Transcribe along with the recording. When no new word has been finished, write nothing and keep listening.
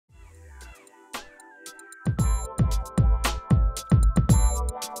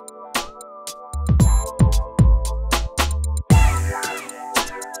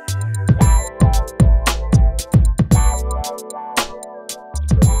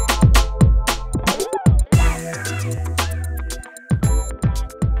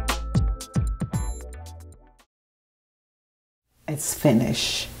it's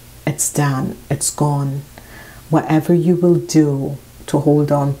finished. It's done. It's gone. Whatever you will do to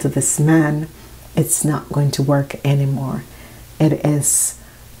hold on to this man, it's not going to work anymore. It is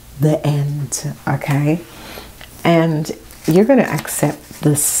the end, okay? And you're going to accept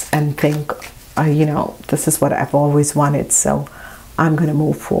this and think, you know, this is what I've always wanted, so I'm going to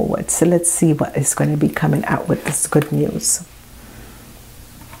move forward. So let's see what is going to be coming out with this good news.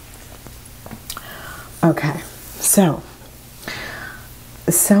 Okay, so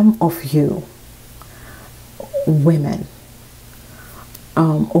some of you women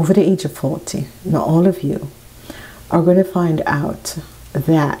over the age of 40, not all of you, are going to find out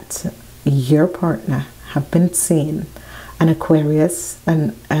that your partner have been seeing an Aquarius,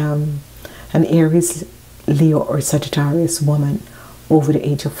 an Aries, Leo, or Sagittarius woman over the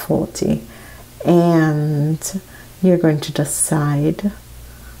age of 40, and you're going to decide,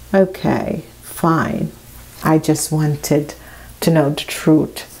 okay, fine, I just wanted to know the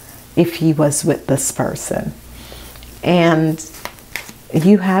truth if he was with this person. And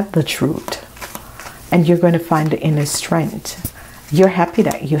you have the truth, and you're going to find the inner strength. You're happy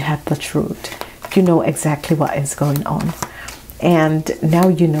that you have the truth. You know exactly what is going on, and now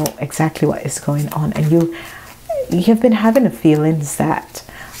you know exactly what is going on, and you've been having the feelings that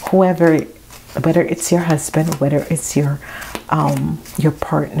whoever, whether it's your husband, whether it's your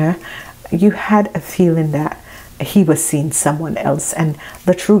partner, you had a feeling that he was seeing someone else, and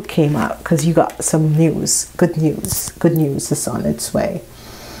the truth came out because you got some news. Good news is on its way.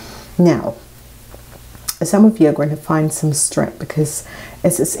 Now, some of you are going to find some strength, because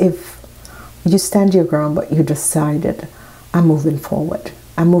it's as if you stand your ground, but you decided, I'm moving forward.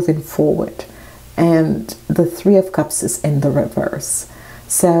 I'm moving forward. And the Three of Cups is in the reverse.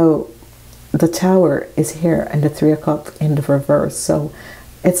 So the Tower is here and the Three of Cups in the reverse. So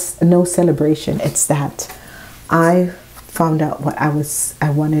it's no celebration. It's that I found out what I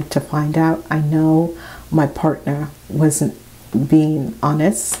wanted to find out. I know my partner wasn't being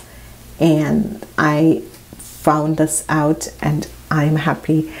honest, and I found this out, and I'm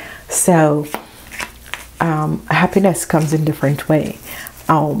happy. So happiness comes in different way.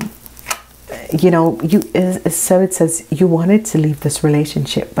 You know, so it says you wanted to leave this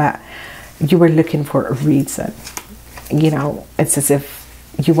relationship, but you were looking for a reason. You know, it's as if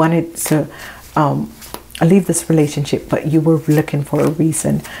you wanted to leave this relationship, but you were looking for a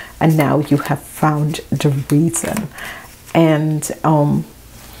reason, and now you have found the reason. And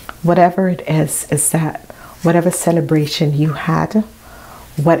whatever it is that whatever celebration you had,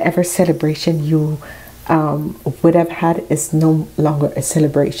 whatever celebration you would have had, is no longer a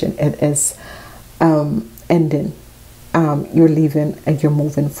celebration. It is ending. You're leaving and you're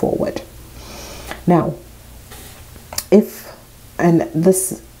moving forward. Now, and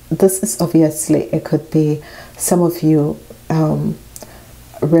this is obviously, it could be some of you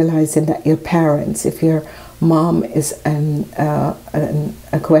realizing that your parents, if your mom is an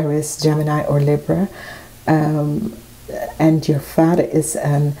Aquarius, Gemini, or Libra, and your father is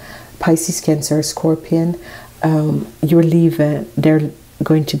an Pisces, Cancer, Scorpion, you're leaving. They're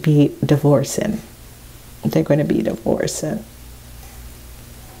going to be divorcing. They're going to be divorcing.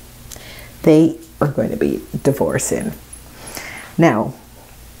 They are going to be divorcing. Now,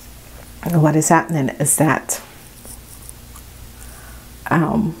 what is happening is that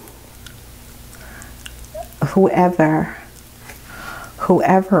whoever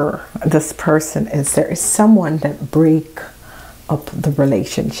this person is, there is someone that break up the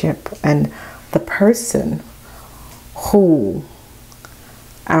relationship, and the person who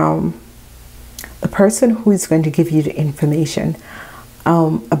is going to give you the information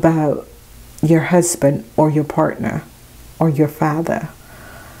about your husband or your partner or your father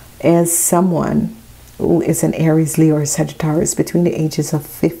is someone who is an Aries, Leo, or Sagittarius between the ages of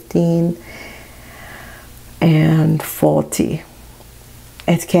 15 and 40.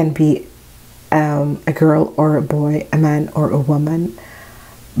 It can be a girl or a boy, a man or a woman,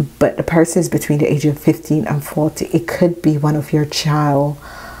 but the person is between the age of 15 and 40. It could be one of your child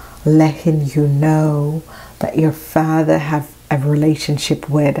letting you know that your father have a relationship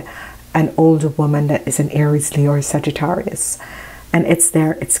with an older woman that is an Aries, Leo, or Sagittarius, and it's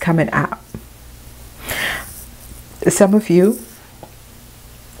there, it's coming out. Some of you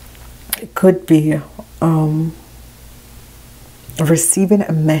could be receiving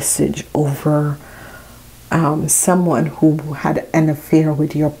a message over someone who had an affair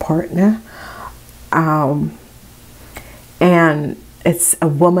with your partner, and it's a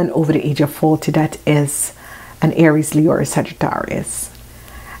woman over the age of 40 that is an Aries, Leo, or Sagittarius.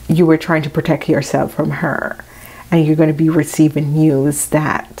 You were trying to protect yourself from her, and you're going to be receiving news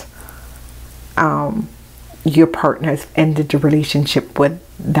that your partner ended the relationship with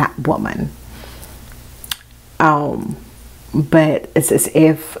that woman. But it's as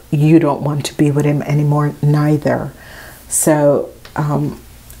if you don't want to be with him anymore neither. So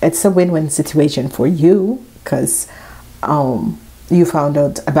it's a win-win situation for you, because you found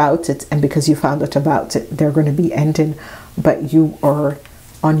out about it, and because you found out about it, they're going to be ending, but you are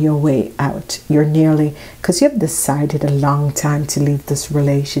on your way out. You're nearly, because you have decided a long time to leave this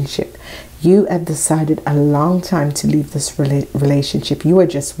relationship. You have decided a long time to leave this relationship. You are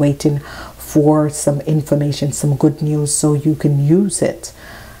just waiting for some information, some good news, so you can use it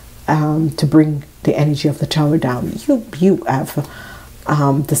to bring the energy of the Tower down. You have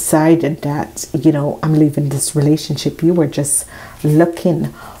decided that, you know, I'm leaving this relationship. You were just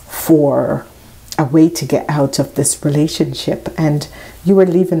looking for a way to get out of this relationship, and you were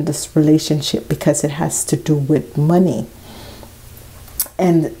leaving this relationship because it has to do with money.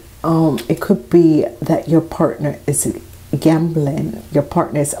 And it could be that your partner is gambling. Your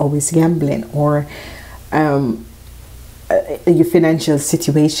partner is always gambling, or your financial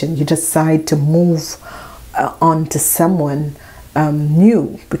situation. You decide to move on to someone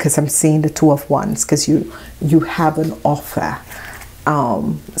new, because I'm seeing the Two of Wands, because you have an offer.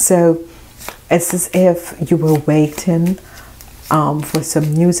 So it's as if you were waiting for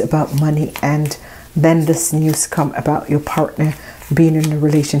some news about money, and then this news come about your partner being in a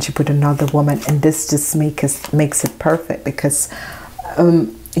relationship with another woman, and this just makes it perfect, because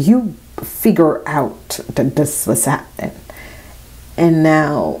you figure out that this was happening, and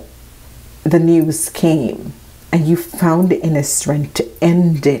now the news came, and you found the inner strength to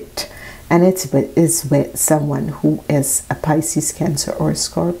end it. And it is with someone who is a Pisces, Cancer, or a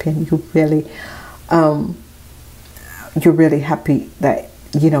Scorpion. You're really happy that,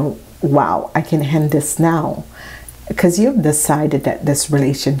 you know, wow, I can end this now. Because you've decided that this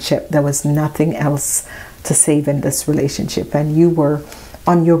relationship, there was nothing else to save in this relationship. And you were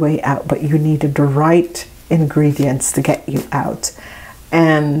on your way out, but you needed the right ingredients to get you out.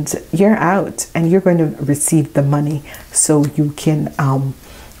 And you're out, and you're going to receive the money so you can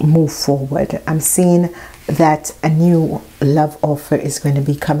move forward. I'm seeing that a new love offer is going to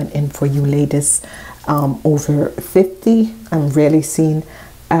be coming in for you ladies over 50. I'm really seeing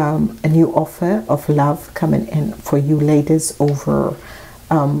a new offer of love coming in for you ladies over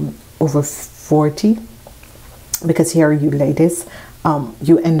 40, because here are you ladies,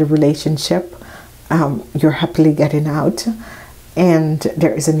 you end a relationship, you're happily getting out, and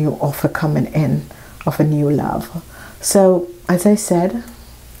there is a new offer coming in of a new love. So as I said,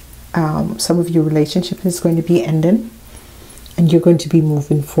 some of your relationship is going to be ending, and you're going to be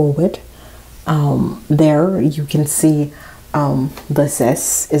moving forward. There you can see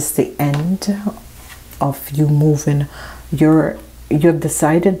this is the end of you moving. You've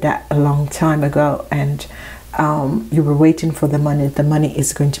decided that a long time ago, and you were waiting for the money. The money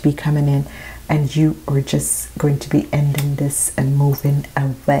is going to be coming in, and you are just going to be ending this and moving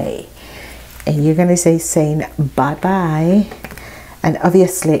away. And you're going to saying bye-bye. And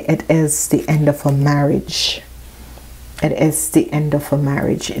obviously it is the end of a marriage. It is the end of a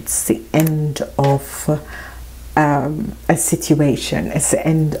marriage. It's the end of a situation. It's the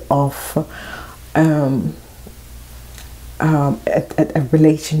end of a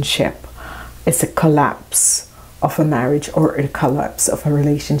relationship. It's a collapse of a marriage, or a collapse of a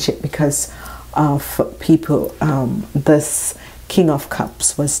relationship, because of people. This King of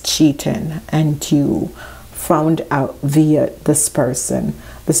Cups was cheating, and you found out via this person.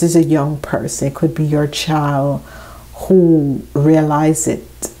 This is a young person. It could be your child who realized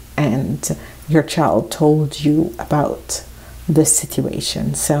it, and your child told you about this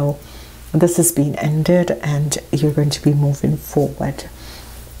situation. So this is being ended, and you're going to be moving forward.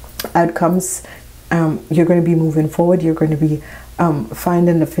 Outcomes, you're going to be moving forward. You're going to be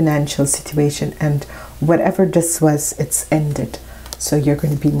finding the financial situation, and whatever this was, it's ended. So you're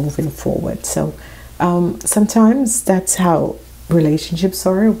going to be moving forward. So sometimes that's how relationships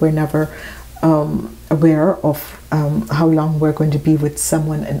are. We're never aware of how long we're going to be with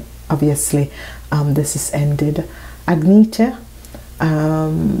someone, and obviously this is ended. Agnita,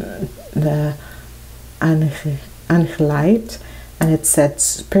 the Angelite, and it said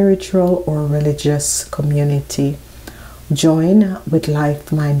spiritual or religious community. Join with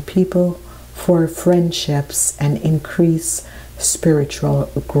like-minded people for friendships and increase spiritual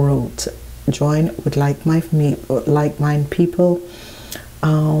growth. Join with like-minded people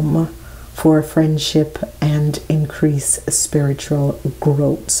for friendship and increase spiritual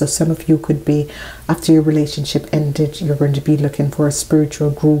growth. So some of you could be, after your relationship ended, you're going to be looking for a spiritual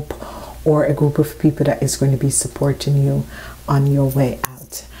group, or a group of people that is going to be supporting you on your way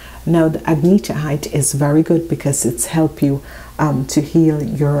out. Now, the Agnitahite is very good because it's help you to heal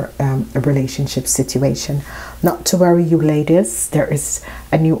your relationship situation. Not to worry, you ladies, there is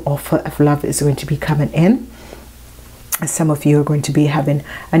a new offer of love is going to be coming in. Some of you are going to be having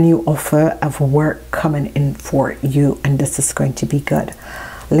a new offer of work coming in for you, and this is going to be good.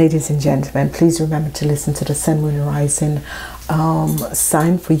 Ladies and gentlemen, please remember to listen to the Sun, Moon, Rising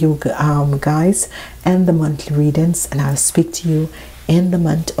sign for you guys, and the monthly readings, and I'll speak to you in the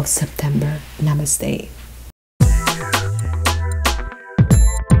month of September. Namaste.